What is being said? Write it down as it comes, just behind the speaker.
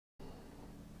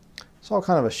Saw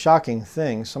kind of a shocking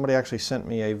thing. Somebody actually sent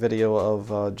me a video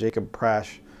of Jacob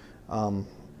Prasch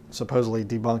supposedly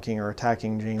debunking or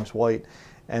attacking James White,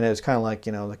 and it's kind of like,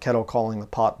 you know, the kettle calling the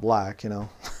pot black, you know.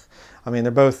 I mean,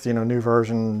 they're both, you know, new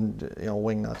version, you know,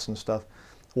 wing nuts and stuff,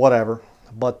 whatever.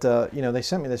 But, you know, they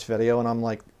sent me this video, and I'm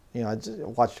like, you know, I just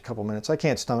watched a couple minutes. I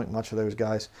can't stomach much of those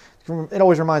guys. It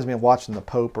always reminds me of watching the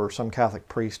Pope or some Catholic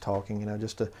priest talking, you know,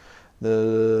 just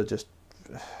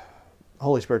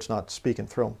Holy Spirit's not speaking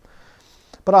through them.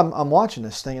 But I'm watching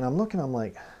this thing, and I'm looking, I'm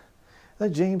like, that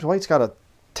James White's got a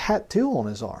tattoo on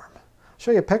his arm. I'll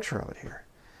show you a picture of it here.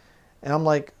 And I'm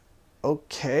like,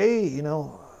 okay, you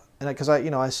know, and because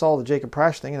I saw the Jacob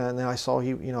Prasch thing, and then I saw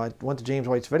I went to James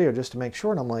White's video just to make sure,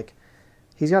 and I'm like,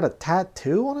 he's got a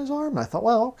tattoo on his arm. And I thought,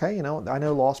 well, okay, you know, I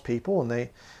know lost people, and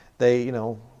they you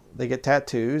know, they get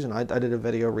tattoos, and I did a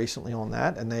video recently on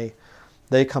that, and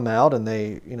they come out and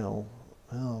they, you know,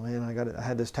 oh man, I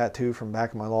had this tattoo from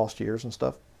back in my lost years and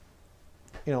stuff.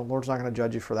 You know, Lord's not going to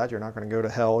judge you for that. You're not going to go to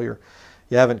hell. You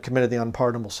haven't committed the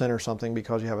unpardonable sin or something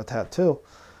because you have a tattoo.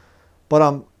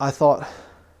 But I thought,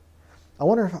 I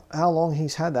wonder how long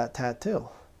he's had that tattoo.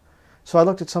 So I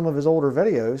looked at some of his older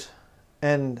videos,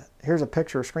 and here's a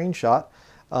picture, a screenshot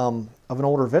of an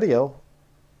older video.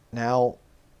 Now,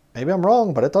 maybe I'm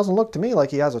wrong, but it doesn't look to me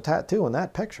like he has a tattoo in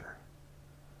that picture.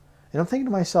 And I'm thinking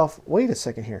to myself, wait a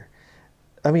second here.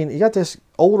 I mean, you got this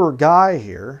older guy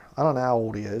here. I don't know how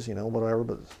old he is, you know, whatever,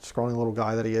 but scrawny little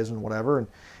guy that he is and whatever.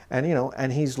 And you know,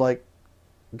 and he's like,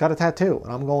 got a tattoo.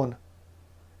 And I'm going,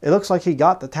 it looks like he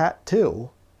got the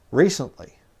tattoo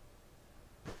recently.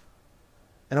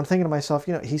 And I'm thinking to myself,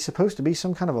 you know, he's supposed to be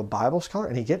some kind of a Bible scholar,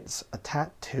 and he gets a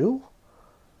tattoo?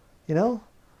 You know?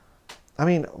 I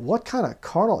mean, what kind of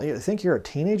carnal, you think you're a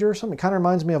teenager or something? It kind of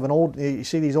reminds me of an old, you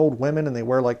see these old women, and they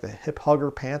wear like the hip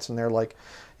hugger pants, and they're like,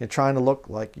 you're trying to look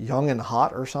like young and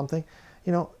hot or something,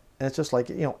 you know, and it's just like,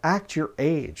 you know, act your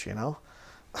age, you know.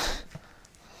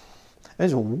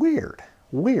 It's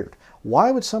weird. Why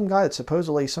would some guy that's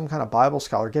supposedly some kind of Bible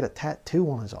scholar get a tattoo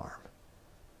on his arm?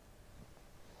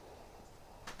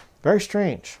 Very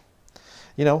strange,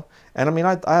 you know. And I mean,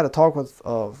 I had a talk with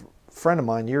a friend of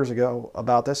mine years ago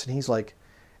about this, and he's like,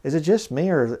 is it just me,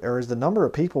 or is the number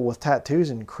of people with tattoos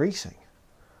increasing?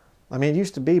 I mean, it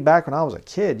used to be back when I was a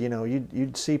kid, you know,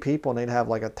 you'd see people and they'd have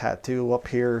like a tattoo up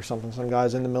here or something, some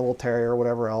guys in the military or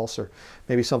whatever else, or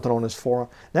maybe something on his forearm.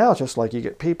 Now it's just like you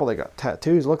get people, they got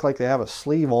tattoos, look like they have a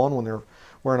sleeve on when they're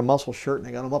wearing a muscle shirt, and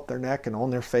they got them up their neck and on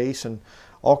their face and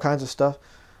all kinds of stuff.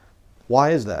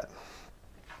 Why is that?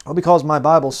 Well, because my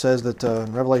Bible says that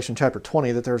in Revelation chapter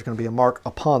 20 that there's going to be a mark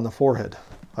upon the forehead.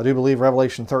 I do believe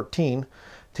Revelation 13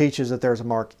 teaches that there's a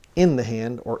mark in the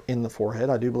hand or in the forehead.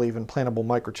 I do believe implantable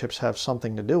microchips have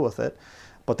something to do with it,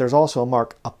 but there's also a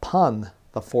mark upon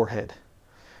the forehead.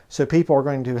 So people are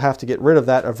going to have to get rid of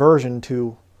that aversion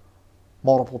to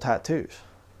multiple tattoos.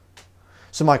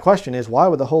 So my question is, why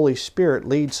would the Holy Spirit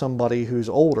lead somebody who's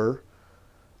older,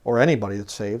 or anybody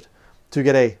that's saved, to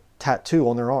get a tattoo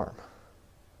on their arm?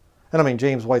 And I mean,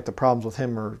 James White, the problems with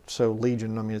him are so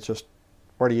legion. I mean, it's just,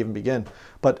 where do you even begin?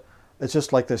 But it's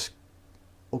just like this,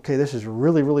 okay, this is a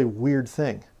really, really weird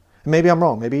thing. And maybe I'm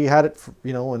wrong. Maybe he had it,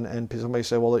 you know, and somebody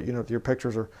say, well, you know, your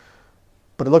pictures are,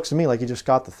 but it looks to me like he just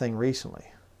got the thing recently.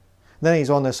 And then he's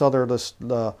on this other,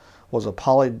 was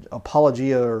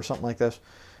Apologia or something like this.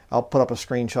 I'll put up a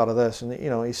screenshot of this. And, you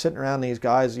know, he's sitting around these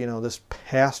guys, you know, this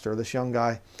pastor, this young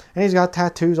guy, and he's got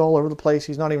tattoos all over the place.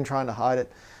 He's not even trying to hide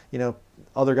it. You know,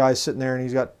 other guys sitting there, and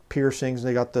he's got piercings, and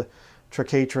they got the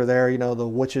triquetra there, you know, the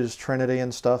witch's trinity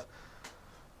and stuff.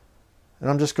 And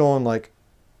I'm just going like,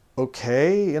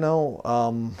 okay, you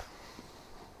know,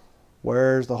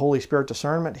 where's the Holy Spirit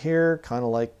discernment here? Kind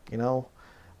of like, you know,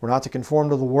 we're not to conform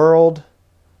to the world.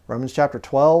 Romans chapter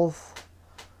 12,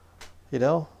 you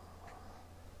know.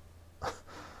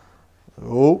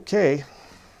 Okay.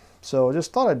 So I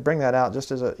just thought I'd bring that out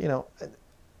just as a, you know,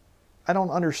 I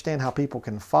don't understand how people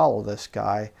can follow this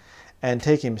guy and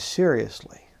take him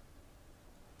seriously.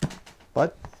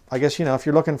 But I guess, you know, if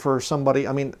you're looking for somebody,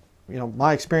 I mean, you know,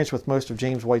 my experience with most of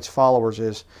James White's followers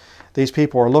is these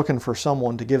people are looking for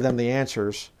someone to give them the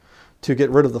answers to get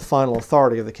rid of the final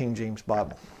authority of the King James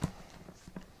Bible.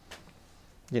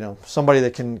 You know, somebody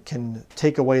that can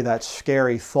take away that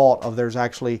scary thought of there's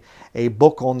actually a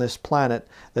book on this planet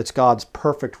that's God's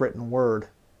perfect written word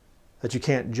that you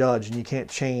can't judge and you can't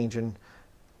change. And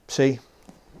see,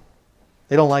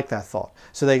 they don't like that thought.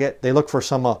 So they look for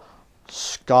some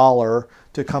scholar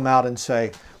to come out and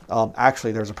say,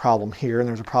 actually there's a problem here and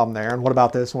there's a problem there, and what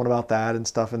about this and what about that and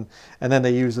stuff, and then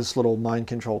they use this little mind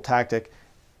control tactic.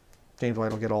 James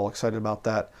White will get all excited about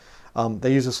that.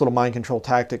 They use this little mind control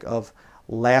tactic of,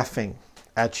 laughing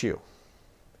at you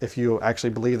if you actually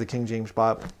believe the King James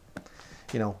Bible.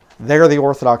 You know, they're the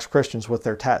Orthodox Christians with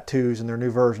their tattoos and their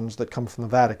new versions that come from the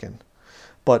Vatican.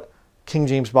 But King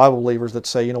James Bible believers that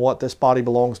say, you know what, this body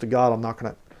belongs to God, I'm not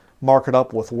going to mark it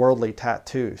up with worldly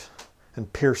tattoos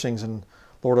and piercings and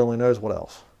Lord only knows what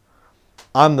else.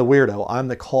 I'm the weirdo, I'm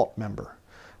the cult member,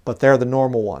 but they're the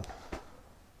normal one.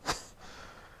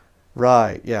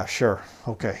 Right, yeah, sure,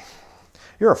 okay.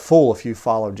 You're a fool if you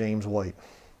follow James White.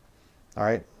 All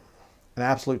right? An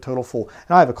absolute total fool.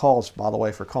 And I have a cause, by the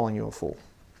way, for calling you a fool.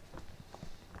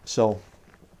 So,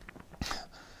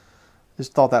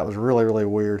 just thought that was really, really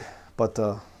weird. But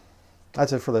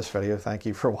that's it for this video. Thank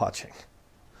you for watching.